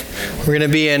We're going to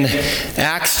be in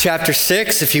Acts chapter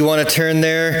 6. If you want to turn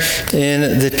there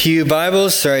in the Pew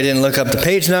Bibles. Sorry, I didn't look up the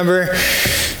page number.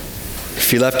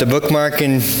 If you left a bookmark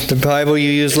in the Bible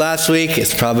you used last week,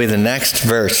 it's probably the next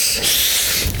verse.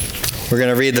 We're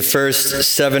going to read the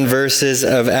first 7 verses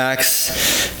of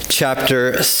Acts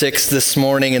chapter 6 this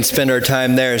morning and spend our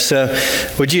time there. So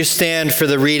would you stand for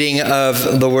the reading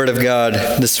of the Word of God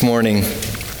this morning?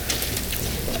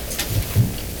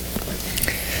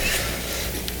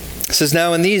 It says,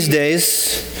 "Now in these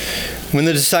days, when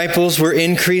the disciples were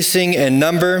increasing in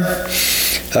number,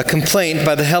 a complaint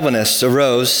by the Hellenists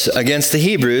arose against the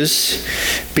Hebrews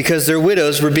because their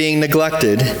widows were being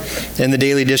neglected in the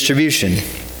daily distribution.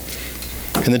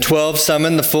 And the 12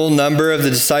 summoned the full number of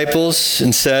the disciples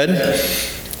and said,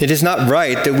 'It is not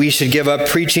right that we should give up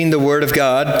preaching the word of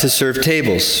God to serve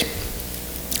tables.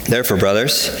 Therefore,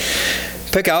 brothers,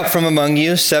 pick out from among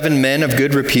you 7 men of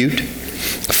good repute,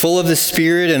 full of the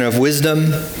Spirit and of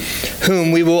wisdom,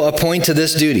 whom we will appoint to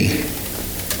this duty.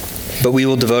 But we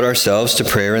will devote ourselves to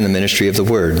prayer and the ministry of the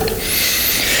word.'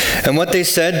 And what they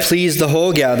said pleased the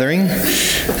whole gathering,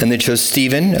 and they chose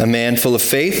Stephen, a man full of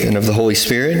faith and of the Holy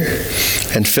Spirit,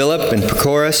 and Philip and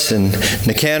Prochorus and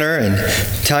Nicanor and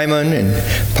Timon and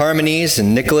Parmenas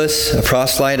and Nicholas, a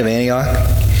proselyte of Antioch.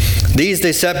 These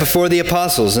they set before the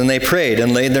apostles, and they prayed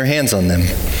and laid their hands on them.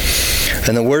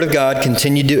 And the word of God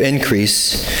continued to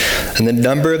increase, and the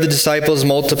number of the disciples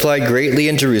multiplied greatly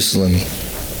in Jerusalem.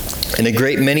 And a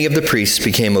great many of the priests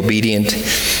became obedient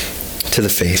to the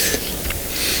faith."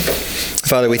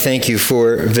 Father, we thank you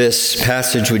for this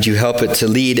passage. Would you help it to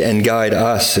lead and guide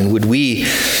us? And would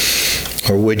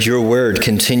your word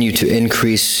continue to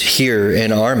increase here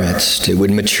in our midst? It would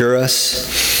mature us.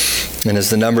 And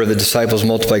as the number of the disciples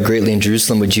multiplied greatly in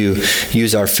Jerusalem, would you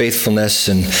use our faithfulness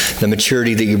and the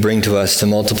maturity that you bring to us to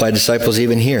multiply disciples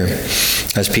even here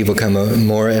as people come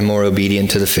more and more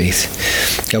obedient to the faith?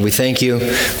 God, we thank you.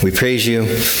 We praise you.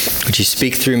 Would you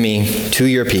speak through me to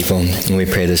your people? And we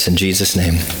pray this in Jesus'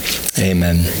 name.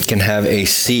 Amen. You can have a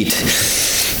seat.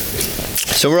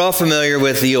 So we're all familiar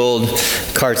with the old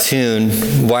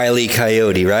cartoon Wile E.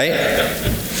 Coyote, right?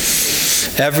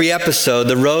 Every episode,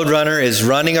 the Roadrunner is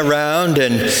running around,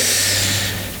 and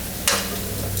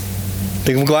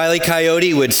the Wile E.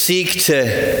 Coyote would seek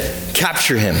to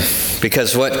capture him,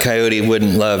 because what coyote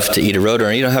wouldn't love to eat a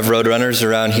Roadrunner? You don't have Roadrunners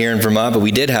around here in Vermont, but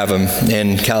we did have them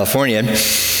in California.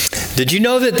 Did you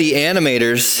know that the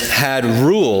animators had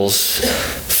rules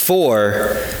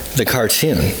for the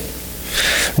cartoon?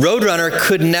 Roadrunner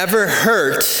could never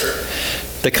hurt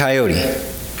the coyote.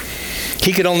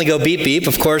 He could only go beep, beep.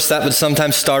 Of course, that would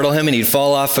sometimes startle him and he'd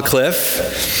fall off a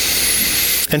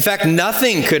cliff. In fact,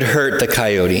 nothing could hurt the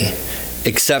coyote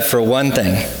except for one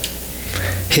thing: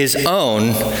 his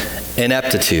own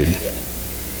ineptitude.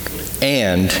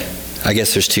 And, I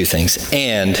guess there's 2 things,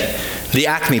 and the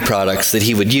Acme products that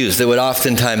he would use that would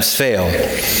oftentimes fail.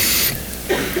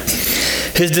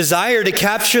 His desire to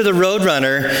capture the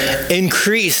Roadrunner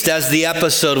increased as the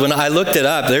episode, when I looked it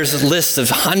up, there's a list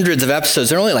of hundreds of episodes.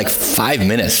 They're only like 5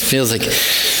 minutes.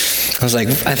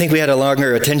 I think we had a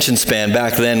longer attention span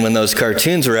back then when those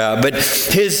cartoons were out. But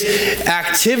his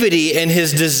activity and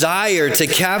his desire to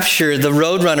capture the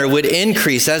Roadrunner would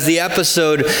increase as the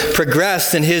episode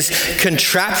progressed, and his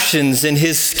contraptions and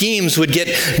his schemes would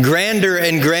get grander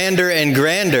and grander and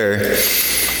grander.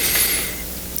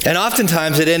 And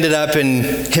oftentimes it ended up in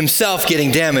himself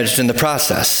getting damaged in the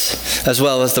process, as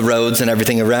well as the roads and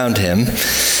everything around him.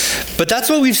 But that's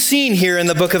what we've seen here in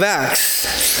the book of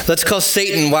Acts. Let's call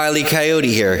Satan Wile E.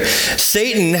 Coyote here.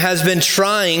 Satan has been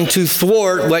trying to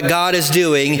thwart what God is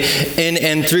doing in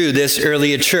and through this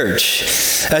early church.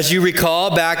 As you recall,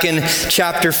 back in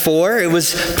chapter 4, it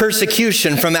was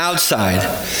persecution from outside.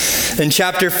 In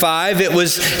chapter 5, it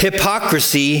was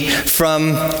hypocrisy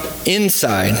from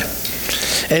inside.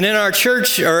 And in our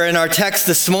church, or in our text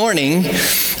this morning,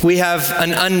 we have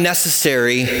an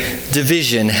unnecessary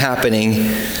division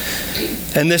happening.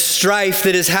 And this strife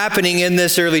that is happening in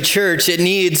this early church, it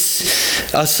needs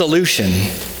a solution.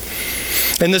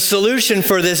 And the solution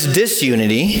for this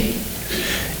disunity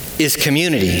is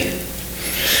community.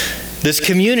 This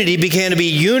community began to be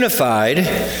unified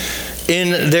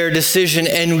in their decision,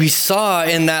 and we saw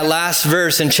in that last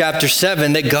verse in chapter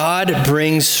 7 that God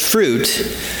brings fruit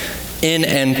in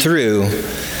and through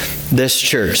this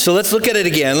church. So let's look at it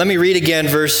again. Let me read again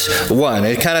verse 1.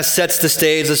 It kind of sets the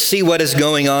stage. Let's see what is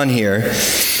going on here.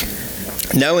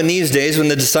 "Now in these days, when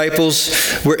the disciples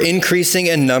were increasing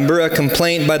in number, a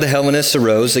complaint by the Hellenists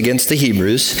arose against the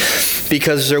Hebrews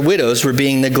because their widows were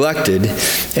being neglected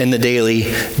in the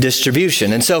daily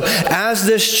distribution." And so as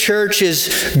this church is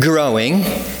growing,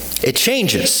 it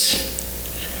changes.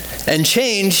 And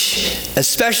change,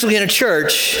 especially in a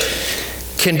church,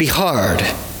 can be hard.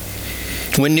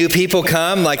 When new people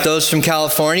come, like those from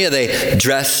California, they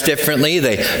dress differently,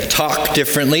 they talk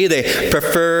differently, they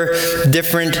prefer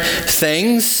different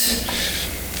things.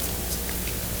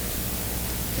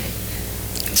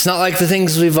 It's not like the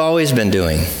things we've always been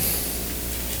doing.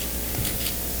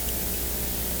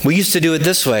 We used to do it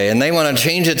this way, and they want to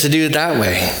change it to do it that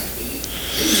way.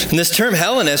 And this term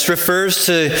Hellenist refers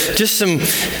to just some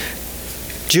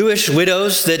Jewish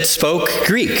widows that spoke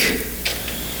Greek.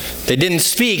 They didn't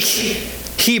speak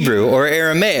Hebrew or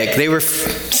Aramaic. They were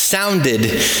sounded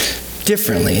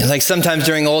differently. Like sometimes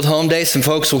during Old Home Day, some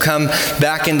folks will come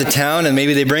back into town and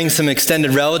maybe they bring some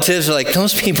extended relatives. They're like,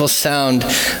 those people sound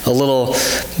a little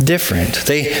different.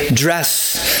 They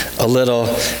dress a little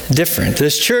different.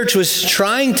 This church was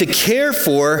trying to care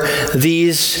for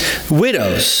these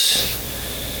widows,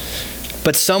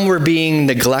 but some were being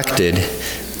neglected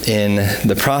in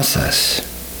the process.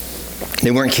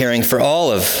 They weren't caring for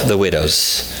all of the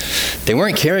widows. They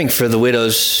weren't caring for the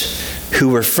widows who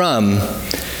were from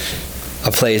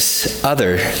a place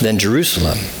other than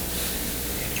Jerusalem.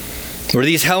 Were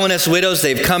these Hellenist widows?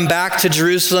 They've come back to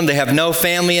Jerusalem. They have no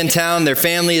family in town. Their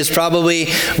family is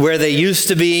probably where they used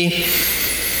to be.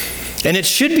 And it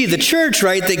should be the church,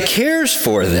 right, that cares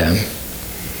for them.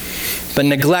 But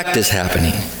neglect is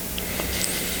happening.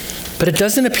 But it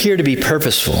doesn't appear to be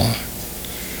purposeful.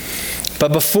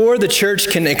 But before the church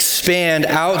can expand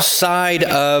outside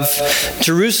of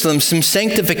Jerusalem, some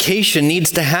sanctification needs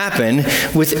to happen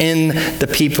within the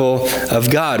people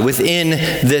of God, within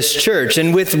this church.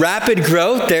 And with rapid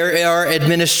growth, there are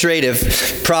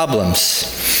administrative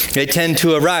problems. They tend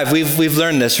to arrive. We've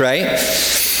learned this, right?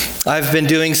 I've been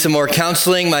doing some more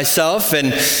counseling myself,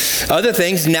 and other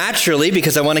things naturally,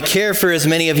 because I want to care for as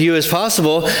many of you as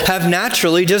possible, have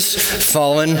naturally just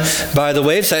fallen by the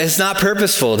wayside. It's not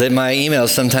purposeful that my emails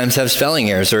sometimes have spelling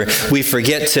errors or we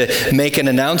forget to make an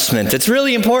announcement. It's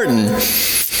really important.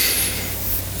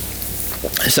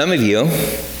 Some of you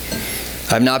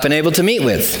I've not been able to meet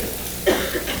with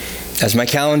as my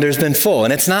calendar's been full,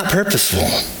 and it's not purposeful.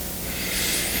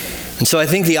 And so I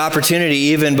think the opportunity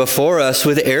even before us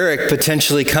with Eric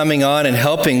potentially coming on and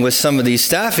helping with some of these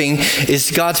staffing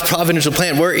is God's providential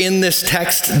plan. We're in this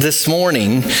text this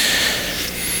morning,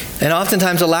 and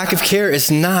oftentimes a lack of care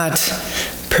is not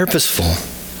purposeful.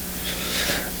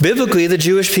 Biblically, the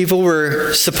Jewish people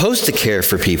were supposed to care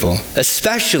for people,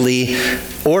 especially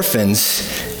orphans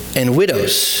and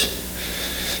widows,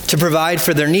 to provide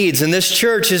for their needs. And this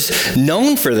church is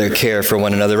known for their care for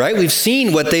one another, right? We've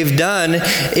seen what they've done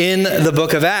in the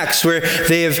book of Acts, where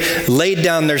they have laid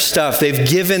down their stuff. They've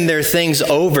given their things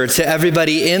over to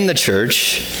everybody in the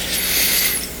church.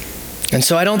 And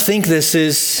so I don't think this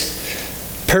is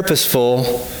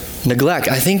purposeful neglect.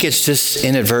 I think it's just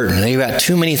inadvertent. You've got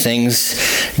too many things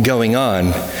going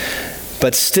on,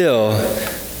 but still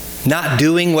not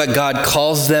doing what God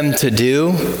calls them to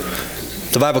do.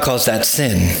 The Bible calls that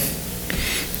sin.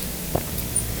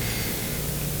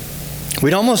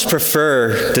 We'd almost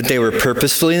prefer that they were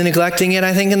purposefully neglecting it,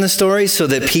 I think, in the story, so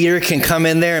that Peter can come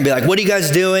in there and be like, what are you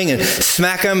guys doing? And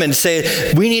smack them and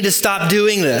say, we need to stop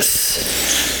doing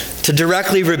this, to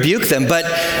directly rebuke them. But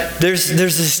there's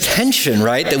this tension,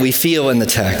 right, that we feel in the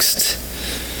text.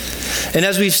 And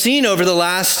as we've seen over the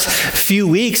last few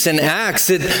weeks in Acts,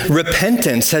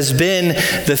 repentance has been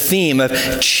the theme of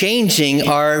changing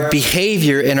our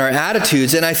behavior and our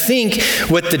attitudes. And I think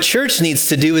what the church needs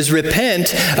to do is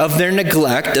repent of their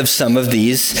neglect of some of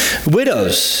these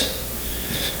widows.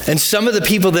 And some of the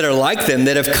people that are like them,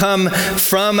 that have come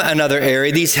from another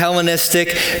area, these Hellenistic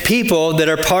people that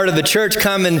are part of the church,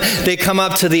 come and they come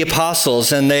up to the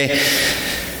apostles and they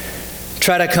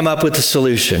try to come up with a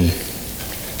solution.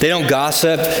 They don't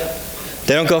gossip.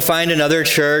 They don't go find another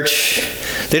church.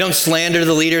 They don't slander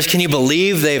the leaders. Can you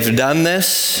believe they've done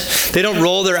this? They don't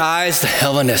roll their eyes, the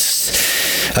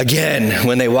Hellenists, again,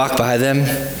 when they walk by them.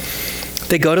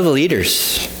 They go to the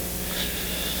leaders.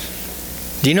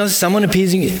 Do you know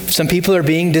some people are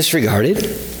being disregarded?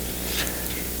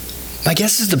 My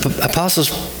guess is the apostles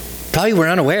probably were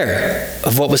unaware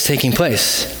of what was taking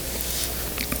place.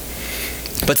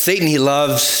 But Satan, he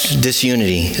loves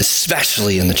disunity,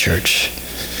 especially in the church.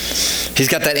 He's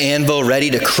got that anvil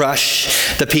ready to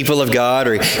crush the people of God,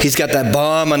 or he's got that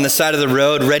bomb on the side of the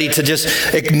road ready to just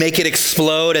make it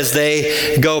explode as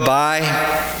they go by.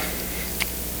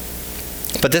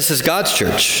 But this is God's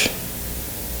church.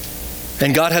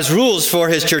 And God has rules for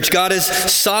his church. God is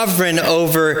sovereign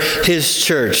over his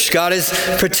church. God is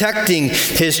protecting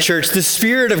his church. The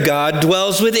Spirit of God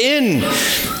dwells within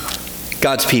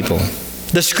God's people.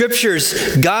 The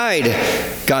scriptures guide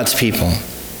God's people.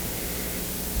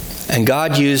 And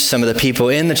God used some of the people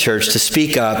in the church to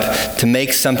speak up, to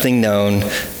make something known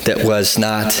that was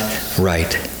not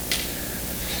right.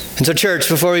 And so, church,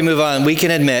 before we move on, we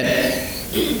can admit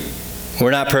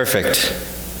we're not perfect.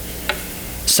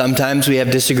 Sometimes we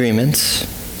have disagreements.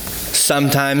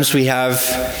 Sometimes we have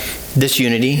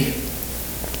disunity.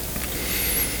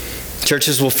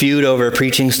 Churches will feud over a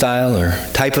preaching style or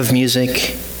type of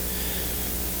music,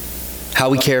 how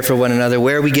we care for one another,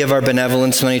 where we give our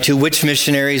benevolence money to, which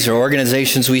missionaries or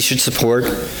organizations we should support.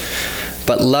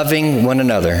 But loving one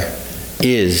another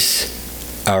is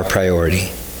our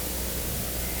priority.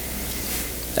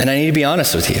 And I need to be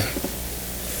honest with you.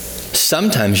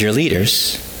 Sometimes your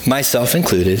leaders, myself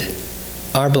included,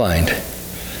 are blind.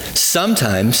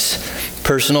 Sometimes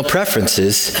personal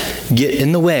preferences get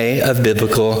in the way of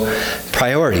biblical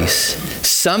priorities.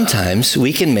 Sometimes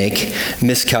we can make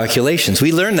miscalculations.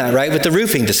 We learned that, right, with the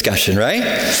roofing discussion, right?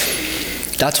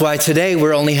 That's why today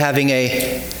we're only having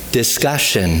a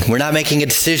discussion. We're not making a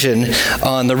decision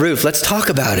on the roof. Let's talk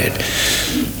about it.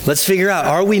 Let's figure out,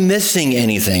 are we missing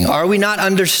anything? Are we not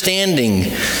understanding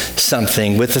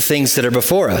something with the things that are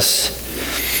before us?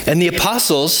 And the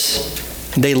apostles,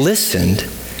 they listened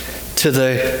to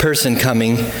the person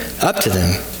coming up to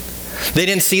them. They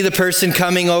didn't see the person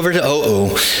coming over to,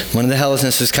 one of the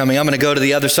Hellenists is coming. I'm going to go to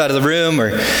the other side of the room,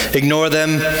 or ignore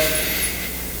them.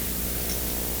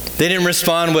 They didn't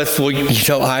respond with,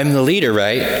 I'm the leader,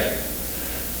 right?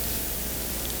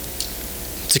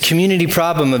 It's a community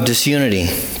problem of disunity.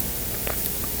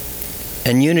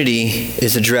 And unity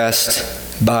is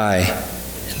addressed by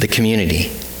the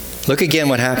community. Look again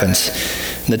what happens.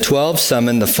 The 12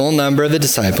 summoned the full number of the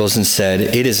disciples and said,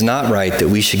 "It is not right that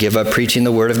we should give up preaching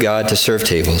the word of God to serve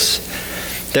tables.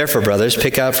 Therefore, brothers,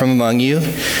 pick out from among you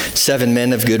 7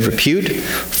 men of good repute,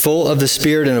 full of the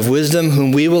Spirit and of wisdom,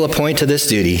 whom we will appoint to this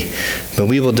duty. But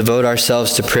we will devote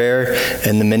ourselves to prayer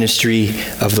and the ministry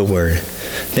of the word."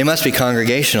 They must be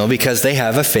congregational because they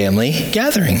have a family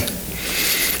gathering.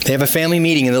 They have a family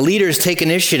meeting, and the leaders take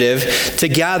initiative to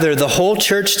gather the whole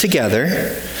church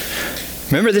together.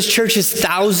 Remember, this church is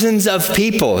thousands of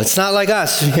people. It's not like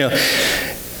us,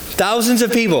 thousands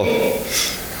of people.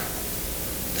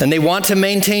 And they want to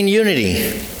maintain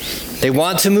unity. They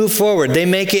want to move forward. They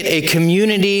make it a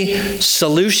community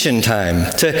solution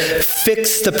time to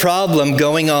fix the problem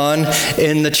going on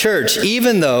in the church,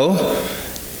 even though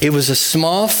it was a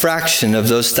small fraction of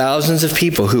those thousands of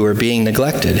people who were being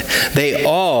neglected. They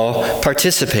all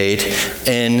participate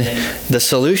in the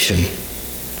solution.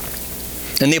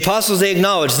 And the apostles, they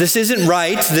acknowledge this isn't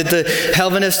right that the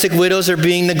Hellenistic widows are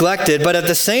being neglected, but at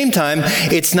the same time,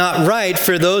 it's not right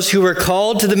for those who were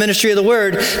called to the ministry of the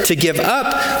word to give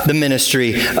up the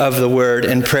ministry of the word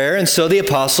and prayer. And so the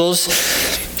apostles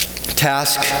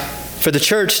task for the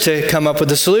church to come up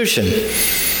with a solution.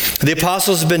 The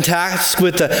apostles have been tasked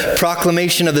with the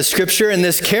proclamation of the scripture, and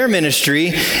this care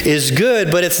ministry is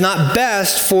good, but it's not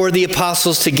best for the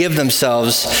apostles to give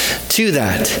themselves to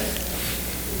that.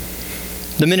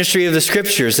 The ministry of the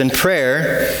scriptures and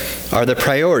prayer are the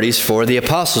priorities for the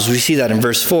apostles. We see that in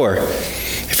verse 4.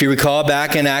 If you recall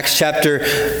back in Acts chapter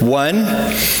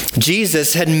 1,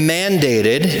 Jesus had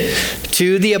mandated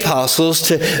to the apostles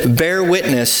to bear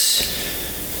witness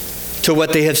to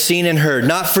what they have seen and heard,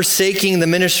 not forsaking the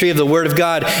ministry of the Word of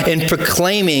God in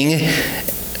proclaiming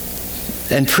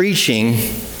and preaching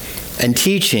and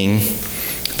teaching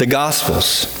the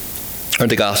Gospels, or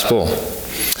the gospel.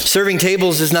 Serving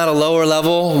tables is not a lower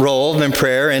level role than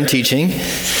prayer and teaching,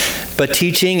 but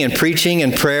teaching and preaching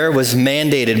and prayer was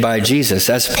mandated by Jesus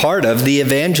as part of the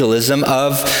evangelism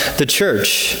of the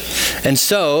church. And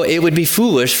so it would be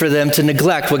foolish for them to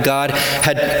neglect what God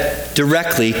had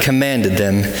directly commanded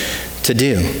them to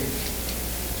do.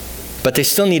 But they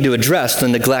still need to address the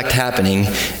neglect happening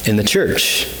in the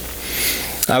church.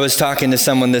 I was talking to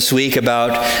someone this week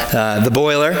about the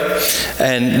boiler,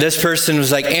 and this person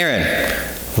was like, "Aaron,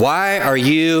 why are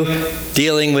you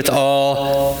dealing with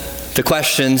all the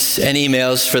questions and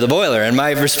emails for the boiler?" And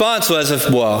my response was,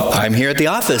 "Well, I'm here at the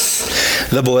office.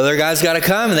 The boiler guys got to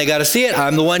come and they got to see it.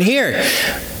 I'm the one here.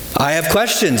 I have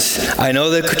questions. I know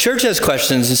the church has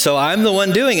questions, and so I'm the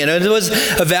one doing it." And it was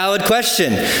a valid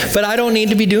question, but I don't need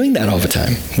to be doing that all the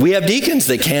time. We have deacons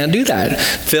that can do that.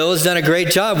 Phil has done a great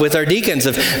job with our deacons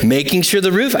of making sure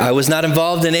the roof. I was not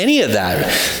involved in any of that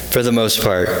for the most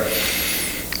part.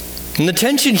 And the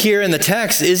tension here in the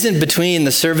text isn't between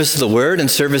the service of the word and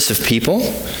service of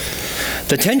people.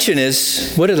 The tension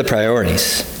is, what are the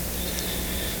priorities?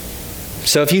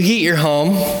 So if you heat your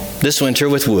home this winter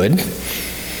with wood,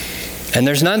 and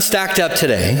there's none stacked up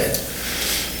today,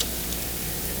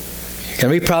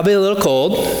 Going to be probably a little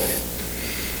cold.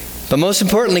 But most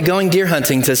importantly, going deer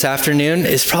hunting this afternoon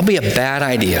is probably a bad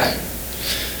idea.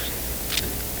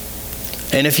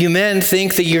 And if you men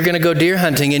think that you're going to go deer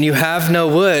hunting and you have no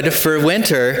wood for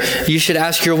winter, you should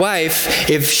ask your wife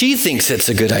if she thinks it's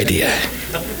a good idea.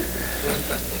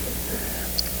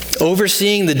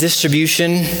 Overseeing the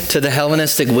distribution to the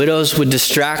Hellenistic widows would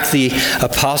distract the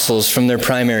apostles from their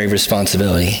primary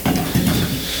responsibility.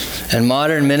 And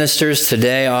modern ministers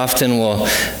today often will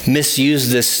misuse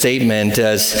this statement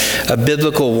as a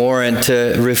biblical warrant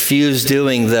to refuse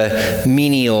doing the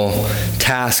menial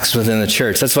tasks within the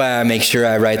church. That's why I make sure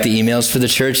I write the emails for the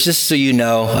church, just so you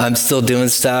know I'm still doing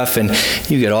stuff, and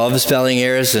you get all the spelling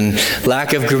errors and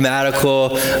lack of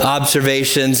grammatical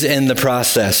observations in the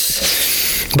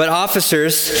process. But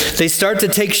officers, they start to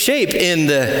take shape in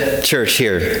the church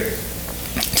here.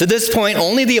 To this point,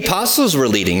 only the apostles were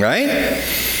leading, right?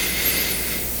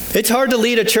 It's hard to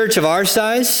lead a church of our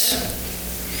size.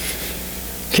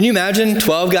 Can you imagine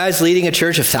 12 guys leading a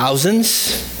church of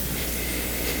thousands?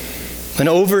 An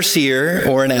overseer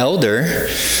or an elder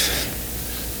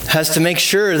has to make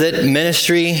sure that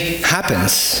ministry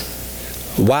happens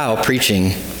while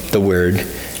preaching the word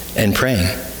and praying.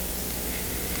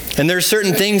 And there are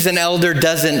certain things an elder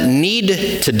doesn't need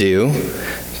to do,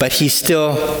 but he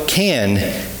still can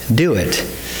do it.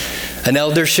 An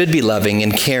elder should be loving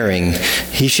and caring.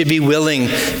 He should be willing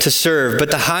to serve.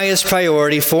 But the highest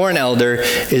priority for an elder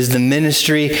is the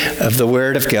ministry of the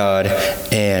Word of God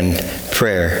and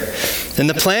prayer. And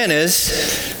the plan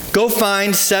is, go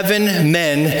find 7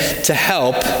 men to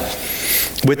help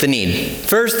with the need.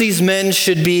 First, these men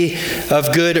should be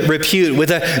of good repute,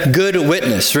 with a good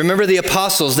witness. Remember the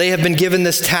apostles, they have been given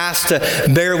this task to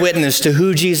bear witness to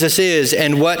who Jesus is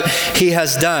and what he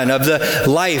has done, of the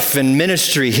life and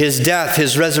ministry, his death,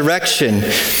 his resurrection.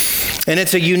 And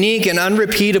it's a unique and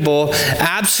unrepeatable,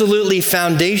 absolutely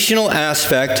foundational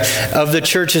aspect of the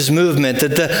church's movement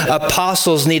that the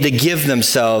apostles need to give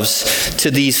themselves to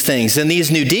these things. And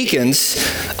these new deacons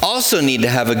also need to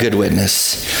have a good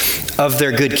witness of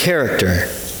their good character.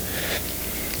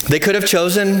 They could have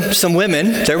chosen some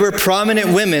women. There were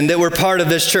prominent women that were part of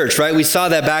this church, right? We saw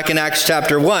that back in Acts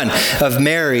chapter 1 of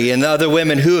Mary and the other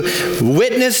women who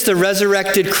witnessed the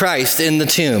resurrected Christ in the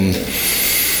tomb.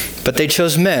 But they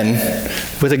chose men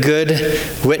with a good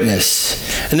witness.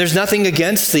 And there's nothing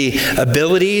against the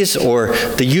abilities or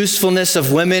the usefulness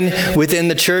of women within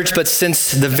the church, but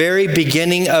since the very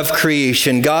beginning of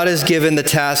creation, God has given the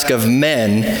task of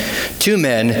men to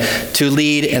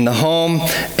lead in the home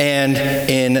and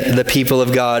in the people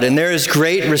of God. And there is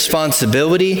great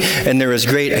responsibility and there is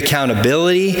great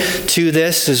accountability to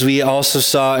this, as we also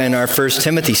saw in our 1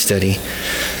 Timothy study.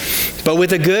 But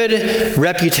with a good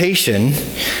reputation,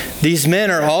 these men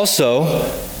are also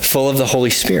full of the Holy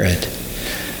Spirit,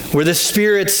 where the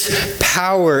Spirit's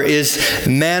power is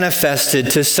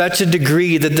manifested to such a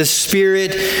degree that the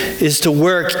Spirit is to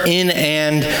work in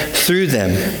and through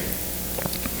them.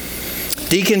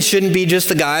 Deacons shouldn't be just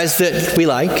the guys that we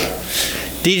like.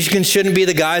 Deacons shouldn't be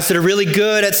the guys that are really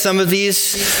good at some of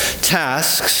these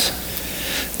tasks.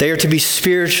 They are to be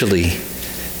spiritually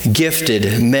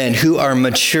gifted men who are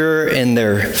mature in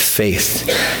their faith.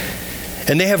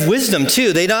 And they have wisdom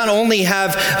too. They not only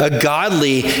have a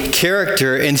godly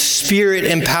character and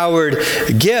spirit-empowered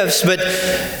gifts, but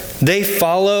they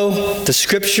follow the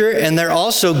scripture and they're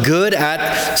also good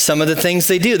at some of the things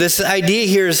they do. This idea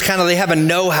here is kind of they have a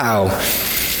know-how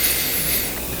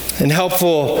and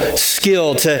helpful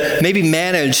skill to maybe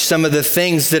manage some of the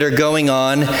things that are going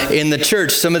on in the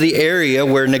church, some of the area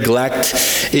where neglect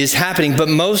is happening. But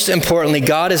most importantly,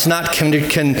 God is not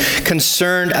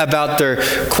concerned about their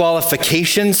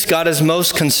qualifications. God is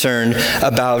most concerned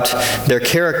about their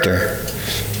character.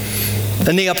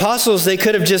 And the apostles, they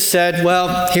could have just said,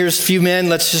 well, here's a few men,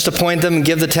 let's just appoint them and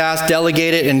give the task,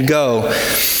 delegate it, and go.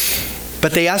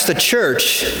 But they asked the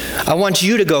church, I want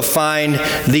you to go find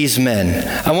these men.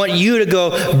 I want you to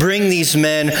go bring these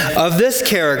men of this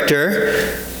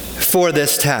character for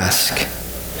this task.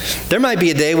 There might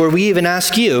be a day where we even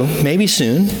ask you, maybe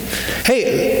soon,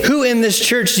 hey, who in this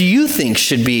church do you think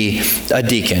should be a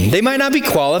deacon? They might not be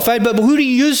qualified, but who do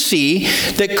you see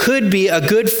that could be a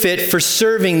good fit for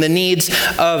serving the needs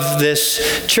of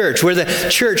this church, where the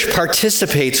church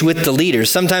participates with the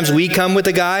leaders? Sometimes we come with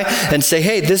a guy and say,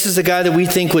 hey, this is the guy that we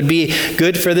think would be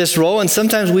good for this role, and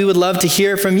sometimes we would love to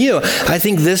hear from you. I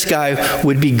think this guy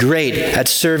would be great at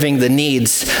serving the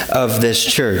needs of this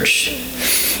church.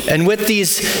 And with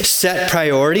these set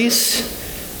priorities,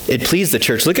 it pleased the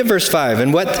church. Look at verse 5.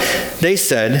 And what they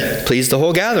said pleased the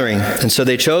whole gathering. And so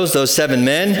they chose those 7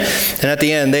 men. And at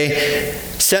the end, they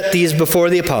set these before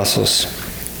the apostles.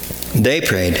 They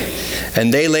prayed,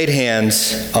 and they laid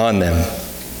hands on them.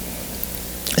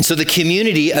 And so the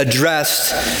community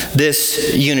addressed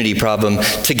this unity problem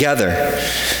together.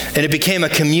 And it became a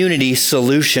community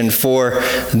solution for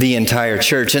the entire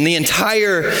church. And the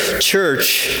entire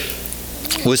church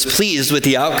was pleased with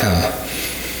the outcome.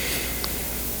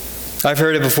 I've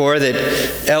heard it before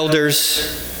that elders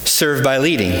serve by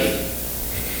leading,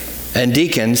 and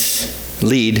deacons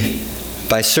lead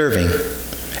by serving.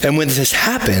 And when this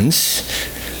happens,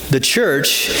 the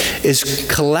church is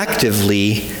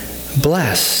collectively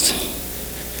blessed.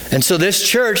 And so this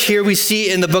church here we see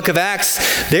in the book of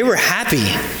Acts, they were happy.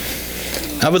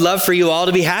 I would love for you all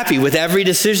to be happy with every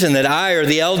decision that I or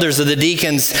the elders or the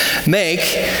deacons make.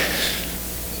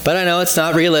 But I know it's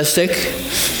not realistic.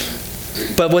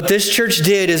 But what this church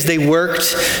did is they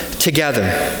worked together.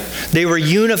 They were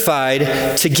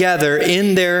unified together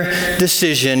in their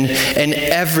decision, and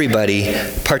everybody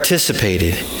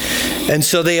participated. And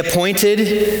so they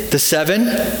appointed the 7,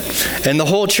 and the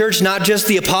whole church, not just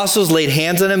the apostles, laid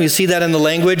hands on them. You see that in the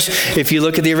language. If you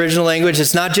look at the original language,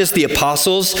 it's not just the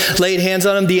apostles laid hands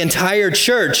on them. The entire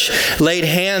church laid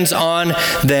hands on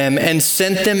them and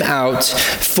sent them out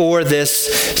for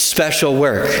this special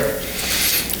work.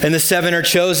 And the 7 are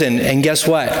chosen, and guess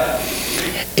what?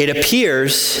 It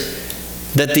appears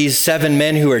that these 7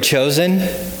 men who are chosen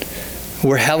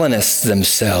were Hellenists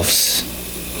themselves.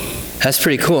 That's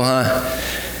pretty cool, huh?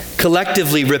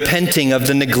 Collectively repenting of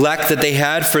the neglect that they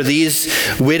had for these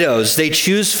widows. They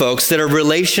choose folks that are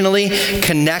relationally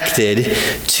connected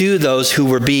to those who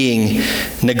were being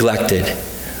neglected,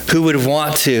 who would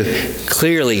want to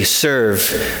clearly serve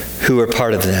who are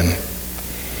part of them.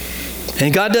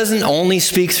 And God doesn't only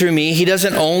speak through me. He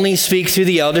doesn't only speak through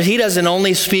the elders. He doesn't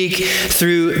only speak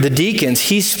through the deacons.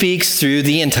 He speaks through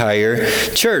the entire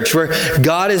church, where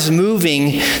God is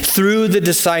moving through the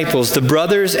disciples, the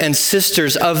brothers and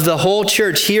sisters of the whole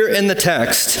church here in the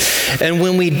text. And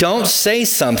when we don't say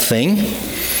something,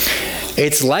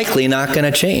 it's likely not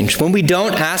going to change. When we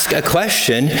don't ask a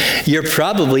question, you're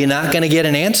probably not going to get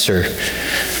an answer.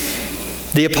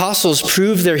 The apostles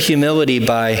proved their humility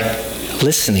by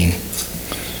listening.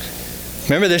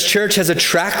 Remember, this church has a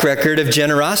track record of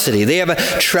generosity. They have a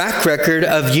track record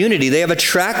of unity. They have a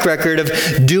track record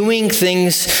of doing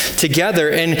things together.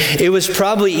 And it was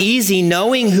probably easy,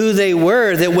 knowing who they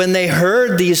were, that when they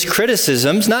heard these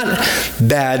criticisms, not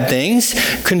bad things,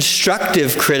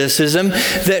 constructive criticism,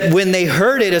 that when they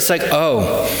heard it, it's like,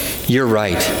 oh, you're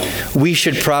right. We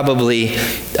should probably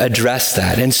address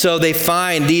that. And so they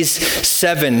find these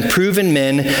 7 proven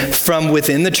men from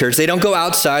within the church. They don't go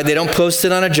outside. They don't post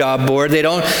it on a job board. They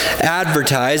don't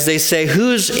advertise. They say,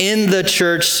 who's in the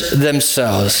church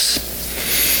themselves?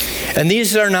 And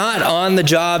these are not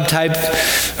on-the-job type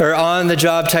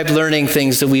learning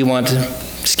things that we want to,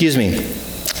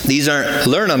 these aren't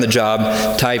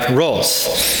learn-on-the-job type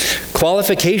roles.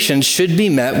 Qualifications should be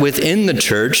met within the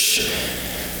church,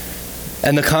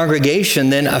 and the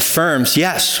congregation then affirms,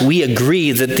 yes, we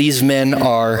agree that these men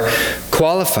are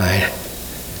qualified.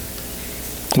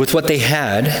 With what they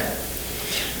had,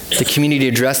 the community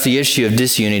addressed the issue of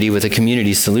disunity with a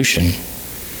community solution.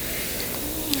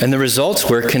 And the results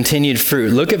were continued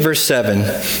fruit. Look at verse 7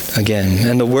 again.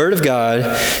 And the word of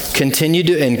God continued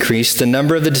to increase. The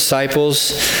number of the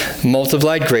disciples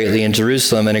multiplied greatly in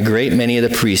Jerusalem, and a great many of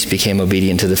the priests became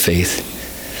obedient to the faith.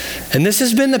 And this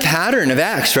has been the pattern of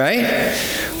Acts, right?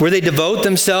 Where they devote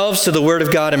themselves to the Word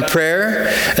of God in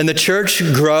prayer, and the church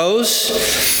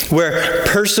grows, where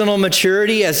personal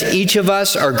maturity, as each of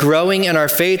us are growing in our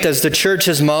faith, as the church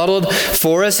has modeled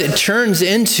for us, it turns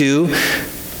into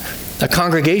a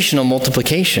congregational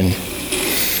multiplication,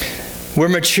 where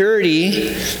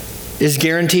maturity is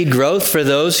guaranteed growth for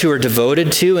those who are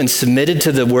devoted to and submitted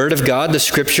to the Word of God, the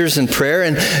Scriptures, and prayer.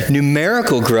 And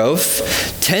numerical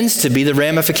growth tends to be the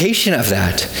ramification of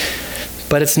that.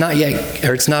 But it's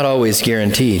not always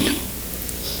guaranteed.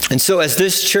 And so as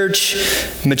this church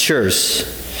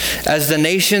matures, as the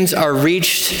nations are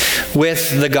reached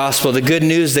with the gospel, the good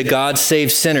news that God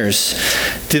saves sinners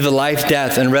through the life,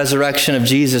 death, and resurrection of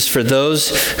Jesus for those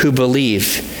who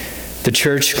believe, the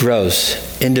church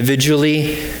grows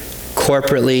individually,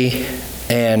 corporately,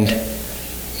 and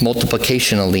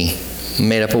multiplicationally.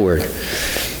 Made up a word.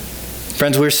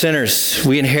 Friends, we're sinners.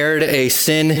 We inherit a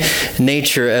sin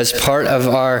nature as part of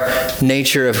our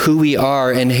nature of who we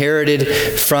are, inherited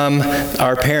from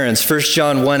our parents. 1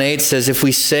 John 1:8 says, if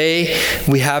we say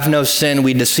we have no sin,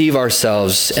 we deceive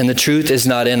ourselves, and the truth is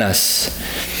not in us.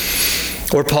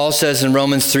 Or Paul says in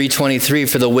Romans 3:23,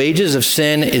 for the wages of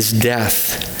sin is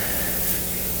death.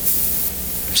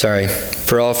 Sorry.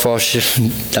 For all fall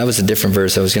that was a different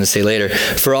verse I was going to say later.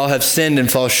 For all have sinned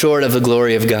and fall short of the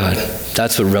glory of God.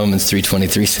 That's what Romans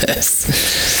 3:23 says.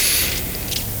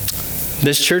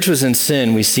 This church was in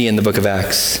sin, we see in the book of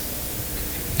Acts.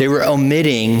 They were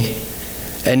omitting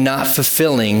and not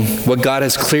fulfilling what God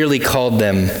has clearly called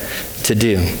them to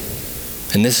do.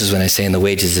 And this is when I say, and the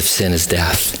wages of sin is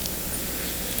death.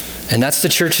 And that's the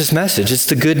church's message. It's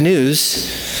the good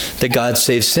news that God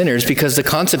saves sinners, because the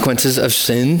consequences of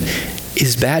sin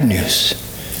is bad news.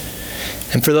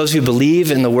 And for those who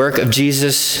believe in the work of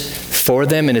Jesus for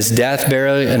them in his death,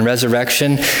 burial, and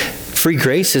resurrection, free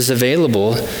grace is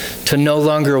available to no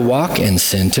longer walk in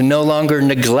sin, to no longer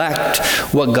neglect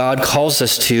what God calls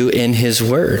us to in his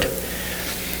word.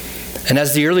 And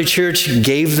as the early church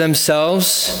gave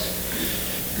themselves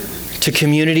to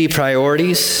community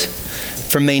priorities,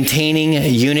 for maintaining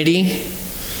unity,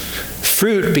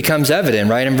 fruit becomes evident,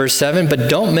 right, in verse 7. But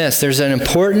don't miss, there's an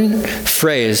important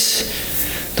phrase,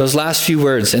 those last few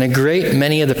words. And a great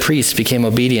many of the priests became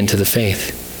obedient to the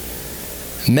faith.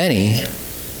 Many,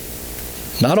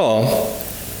 not all,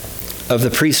 of the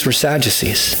priests were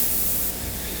Sadducees.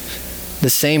 The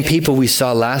same people we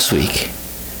saw last week,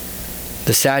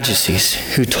 the Sadducees,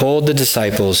 who told the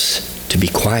disciples to be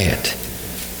quiet.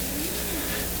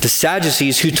 The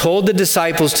Sadducees who told the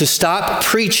disciples to stop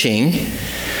preaching,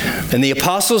 and the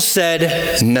apostles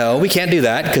said, no, we can't do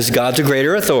that because God's a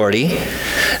greater authority.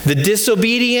 The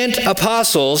disobedient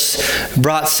apostles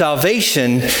brought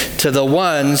salvation to the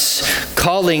ones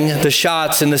calling the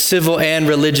shots in the civil and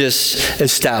religious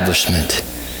establishment.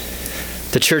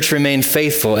 The church remained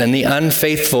faithful, and the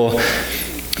unfaithful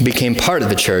became part of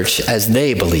the church as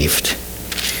they believed.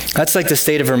 That's like the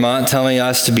state of Vermont telling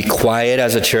us to be quiet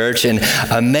as a church, and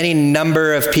a many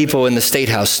number of people in the State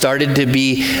House started to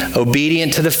be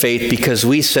obedient to the faith because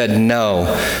we said,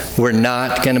 no, we're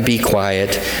not going to be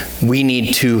quiet. We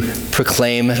need to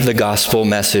proclaim the gospel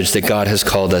message that God has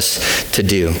called us to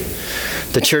do.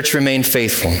 The church remained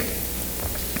faithful.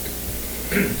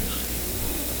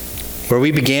 Where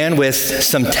we began with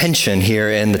some tension here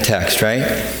in the text, right?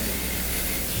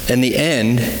 In the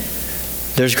end,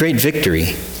 there's great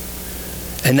victory.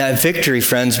 And that victory,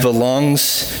 friends,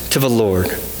 belongs to the Lord.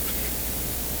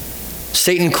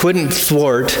 Satan couldn't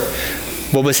thwart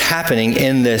what was happening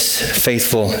in this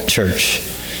faithful church.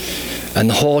 And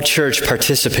the whole church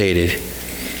participated.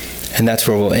 And that's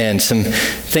where we'll end. Some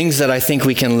things that I think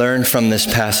we can learn from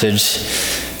this passage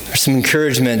are some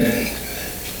encouragement,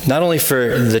 not only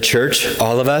for the church,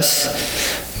 all of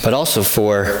us, but also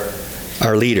for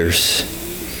our leaders.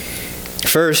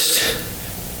 First,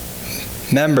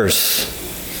 members.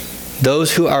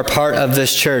 Those who are part of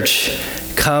this church,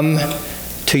 come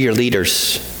to your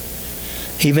leaders.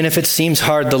 Even if it seems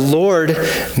hard, the Lord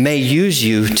may use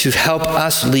you to help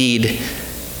us lead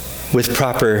with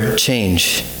proper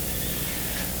change.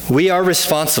 We are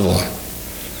responsible.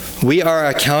 We are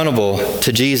accountable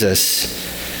to Jesus.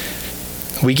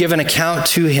 We give an account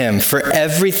to him for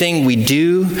everything we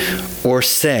do or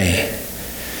say.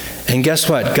 And guess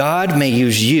what? God may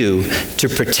use you to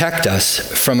protect us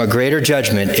from a greater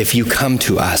judgment if you come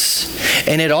to us.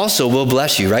 And it also will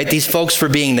bless you, right? These folks were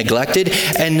being neglected,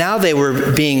 and now they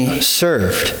were being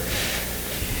served.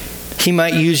 He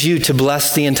might use you to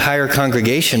bless the entire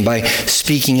congregation by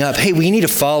speaking up. Hey, we need to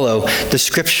follow the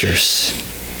scriptures.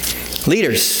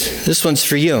 Leaders, this one's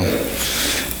for you.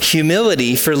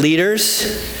 Humility for leaders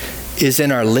is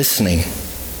in our listening.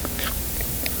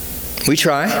 We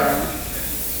try.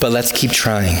 But let's keep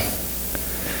trying.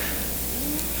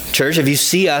 Church, if you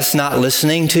see us not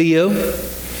listening to you,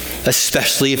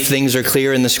 especially if things are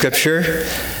clear in the scripture,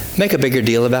 make a bigger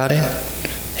deal about it.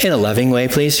 In a loving way,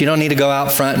 please. You don't need to go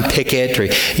out front and picket, or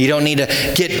you don't need to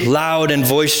get loud and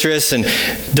boisterous and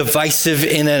divisive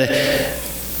in a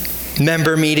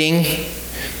member meeting.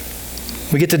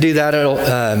 We get to do that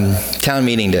at town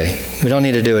meeting day. We don't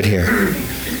need to do it here.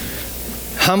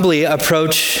 Humbly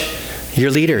approach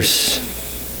your leaders.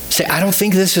 Say, I don't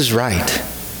think this is right.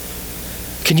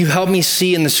 Can you help me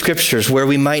see in the scriptures where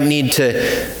we might need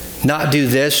to not do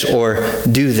this or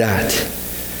do that?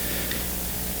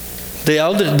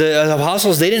 The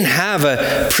apostles, they didn't have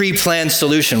a pre-planned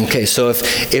solution. Okay, so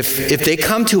if they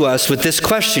come to us with this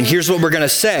question, here's what we're going to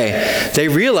say. They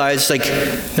realize,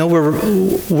 no,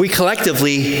 we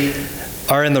collectively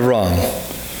are in the wrong.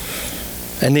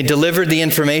 And they delivered the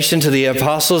information to the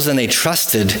apostles, and they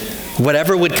trusted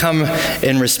whatever would come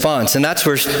in response. And that's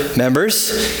where, members,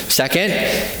 second,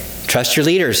 trust your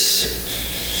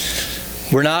leaders.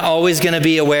 We're not always going to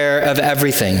be aware of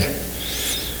everything.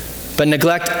 But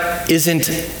neglect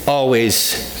isn't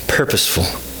always purposeful.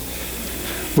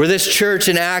 Where this church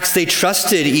in Acts, they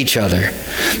trusted each other.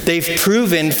 They've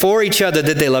proven for each other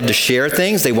that they love to share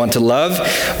things. They want to love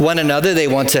one another. They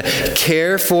want to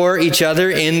care for each other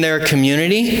in their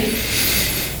community.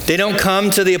 They don't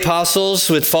come to the apostles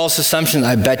with false assumptions.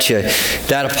 I bet you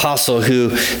that apostle who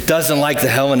doesn't like the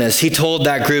Hellenists, he told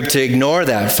that group to ignore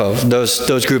that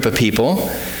those group of people.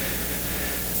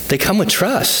 They come with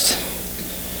trust.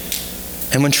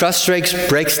 And when trust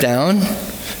breaks down,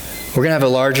 we're going to have a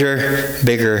larger,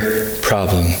 bigger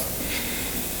problem.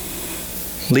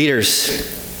 Leaders,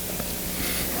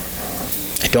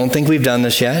 I don't think we've done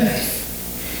this yet,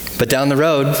 but down the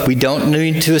road, we don't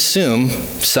need to assume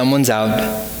someone's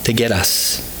out to get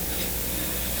us.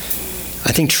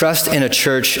 I think trust in a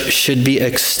church should be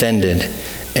extended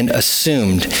and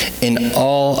assumed in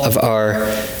all of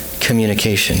our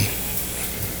communication.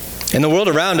 In the world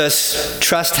around us,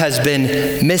 trust has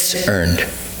been misearned,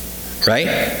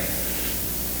 right?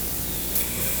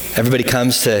 Everybody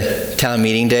comes to town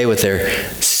meeting day with their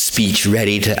speech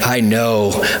ready to, I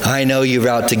know you're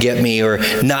out to get me or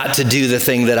not to do the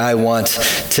thing that I want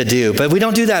to do. But we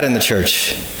don't do that in the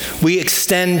church. We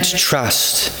extend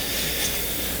trust.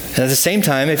 And at the same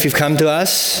time, if you've come to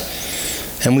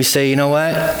us and we say, you know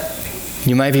what,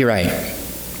 you might be right.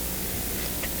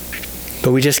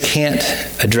 But we just can't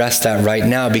address that right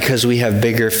now because we have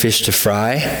bigger fish to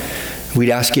fry.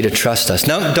 We'd ask you to trust us.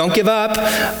 No, don't give up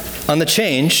on the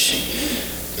change,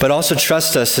 but also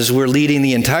trust us as we're leading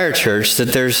the entire church that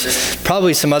there's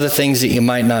probably some other things that you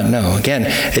might not know. Again,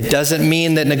 it doesn't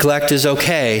mean that neglect is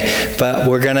okay, but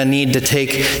we're going to need to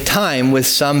take time with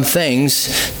some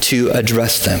things to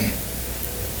address them.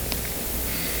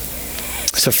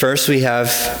 So first, we have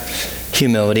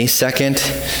humility. Second,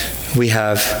 we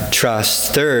have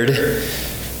trust. Third,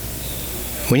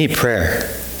 we need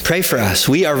prayer. Pray for us.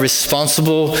 We are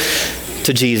responsible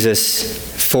to Jesus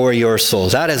for your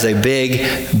souls. That is a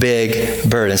big, big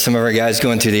burden. Some of our guys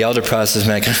going through the elder process,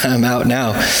 man, I'm out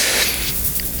now.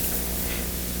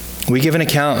 We give an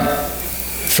account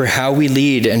for how we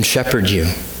lead and shepherd you.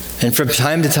 And from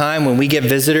time to time, when we get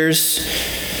visitors,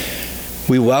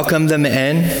 we welcome them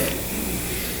in.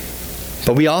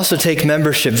 But we also take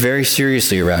membership very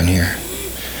seriously around here.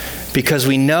 Because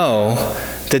we know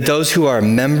that those who are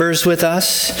members with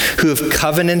us, who have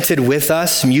covenanted with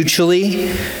us mutually,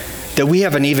 that we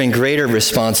have an even greater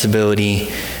responsibility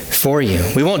for you.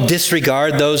 We won't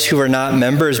disregard those who are not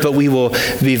members, but we will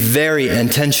be very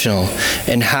intentional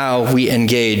in how we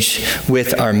engage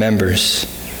with our members.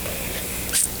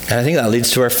 And I think that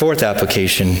leads to our fourth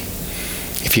application.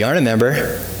 If you aren't a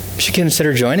member, you should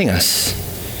consider joining us.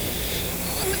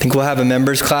 I think we'll have a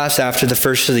members class after the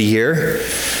first of the year.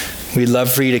 We'd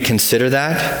love for you to consider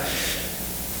that.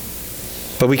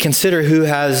 But we consider who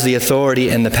has the authority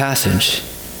in the passage.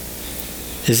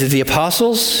 Is it the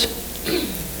apostles?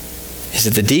 Is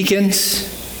it the deacons?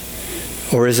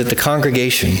 Or is it the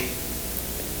congregation?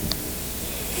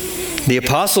 The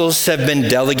apostles have been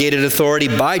delegated authority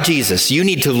by Jesus. You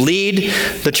need to lead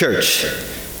the church.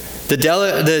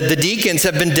 The deacons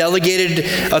have been delegated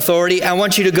authority. I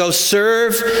want you to go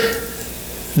serve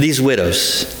these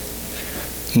widows.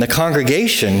 And the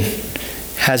congregation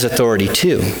has authority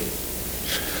too.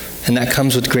 And that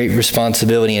comes with great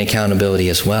responsibility and accountability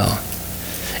as well.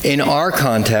 In our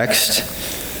context,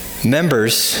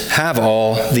 members have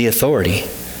all the authority.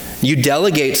 You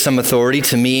delegate some authority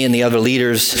to me and the other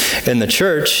leaders in the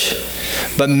church,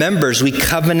 but members, we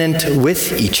covenant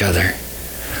with each other.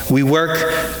 We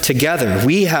work together.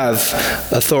 We have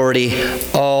authority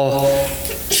all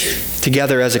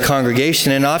together as a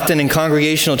congregation, and often in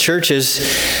congregational churches,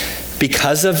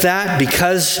 because of that,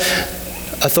 because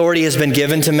authority has been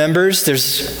given to members,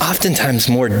 there's oftentimes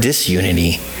more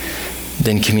disunity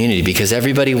than community because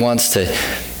everybody wants to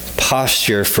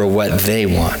posture for what they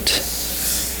want.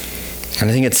 And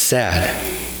I think it's sad.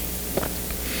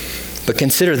 But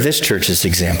consider this church's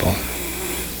example,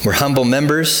 where humble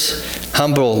members,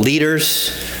 humble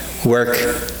leaders work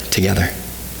together.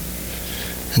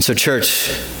 And so, church,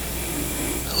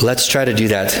 let's try to do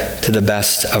that to the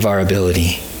best of our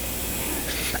ability.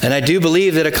 And I do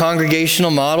believe that a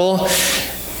congregational model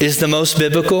is the most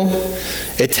biblical.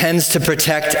 It tends to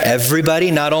protect everybody,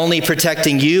 not only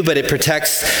protecting you, but it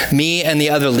protects me and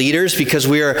the other leaders because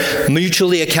we are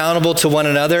mutually accountable to one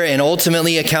another and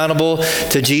ultimately accountable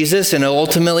to Jesus, and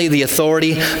ultimately the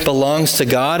authority belongs to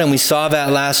God. And we saw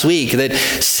that last week, that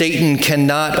Satan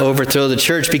cannot overthrow the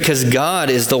church because God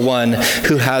is the one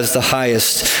who has the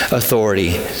highest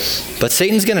authority. But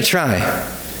Satan's going to try.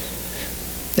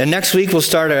 And next week we'll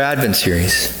start our Advent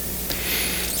series.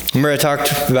 Remember I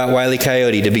talked about Wile E.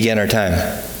 Coyote to begin our time.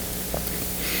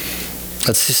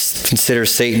 Let's just consider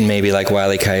Satan maybe like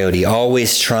Wile E. Coyote,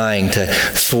 always trying to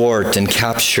thwart and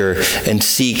capture and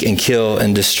seek and kill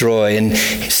and destroy. And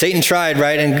Satan tried,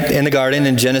 right, in the garden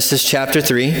in Genesis chapter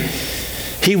 3.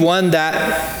 He won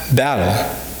that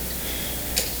battle.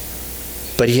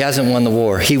 But he hasn't won the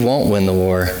war. He won't win the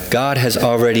war. God has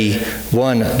already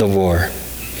won the war.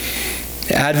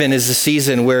 Advent is the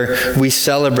season where we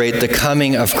celebrate the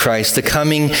coming of Christ, the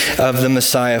coming of the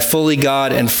Messiah, fully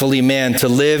God and fully man, to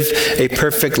live a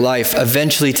perfect life,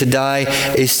 eventually to die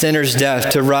a sinner's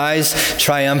death, to rise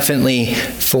triumphantly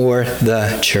for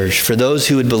the church, for those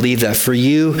who would believe that, for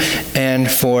you and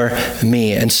for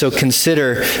me. And so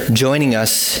consider joining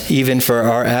us even for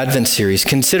our Advent series.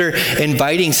 Consider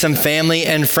inviting some family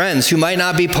and friends who might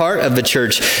not be part of the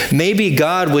church. Maybe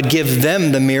God would give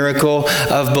them the miracle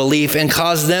of belief and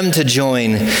cause them to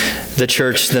join the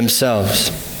church themselves.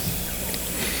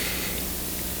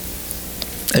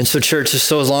 And so church,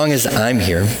 so as long as I'm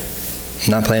here,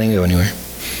 I'm not planning to go anywhere,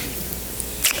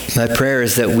 my prayer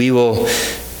is that we will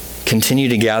continue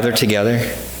to gather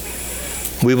together.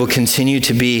 We will continue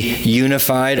to be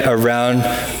unified around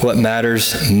what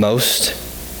matters most.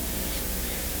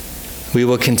 We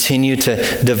will continue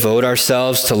to devote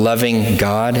ourselves to loving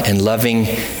God and loving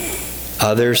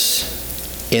others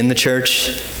in the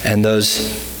church and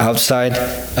those outside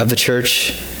of the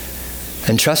church,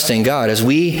 and trusting God as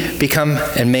we become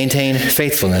and maintain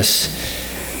faithfulness,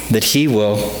 that He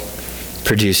will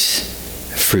produce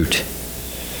fruit.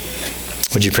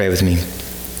 Would you pray with me?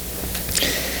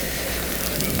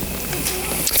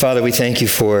 Father, we thank you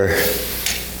for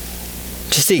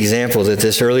just the example that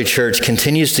this early church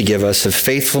continues to give us of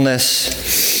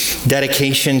faithfulness,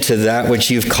 dedication to that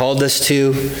which you've called us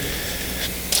to,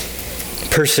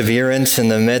 perseverance in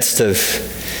the midst of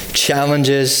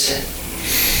challenges.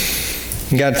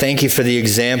 God, thank you for the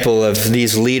example of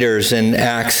these leaders in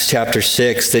Acts chapter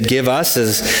 6 that give us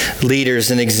as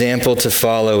leaders an example to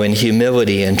follow in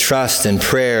humility and trust and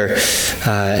prayer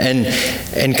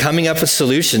and coming up with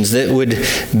solutions that would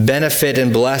benefit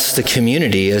and bless the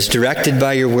community as directed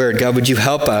by your word. God, would you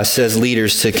help us as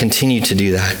leaders to continue to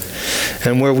do that?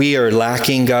 And where we are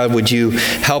lacking, God, would you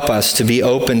help us to be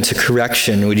open to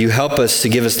correction? Would you help us to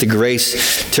give us the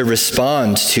grace to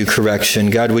respond to correction?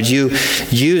 God, would you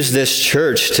use this church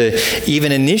to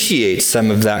even initiate some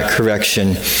of that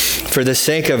correction for the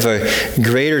sake of a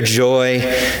greater joy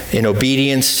in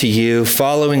obedience to you,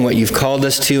 following what you've called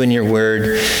us to in your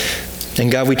word. And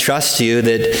God, we trust you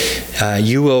that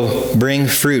you will bring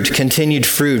fruit, continued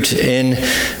fruit in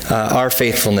our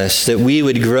faithfulness, that we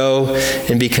would grow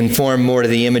and be conformed more to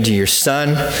the image of your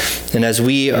Son. And as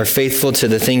we are faithful to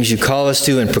the things you call us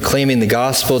to and proclaiming the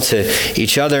gospel to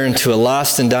each other and to a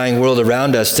lost and dying world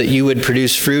around us, that you would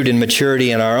produce fruit and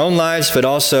maturity in our own lives, but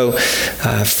also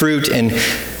fruit in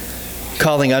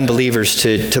calling unbelievers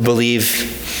to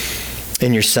believe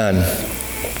in your Son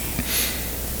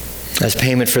as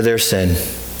payment for their sin,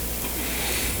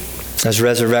 as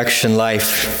resurrection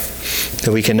life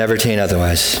that we can never attain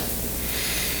otherwise.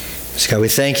 So God, we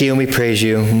thank you and we praise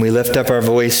you, and we lift up our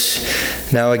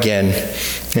voice now again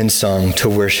in song to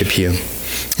worship you.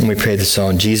 And we pray this all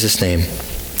in Jesus' name.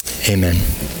 Amen.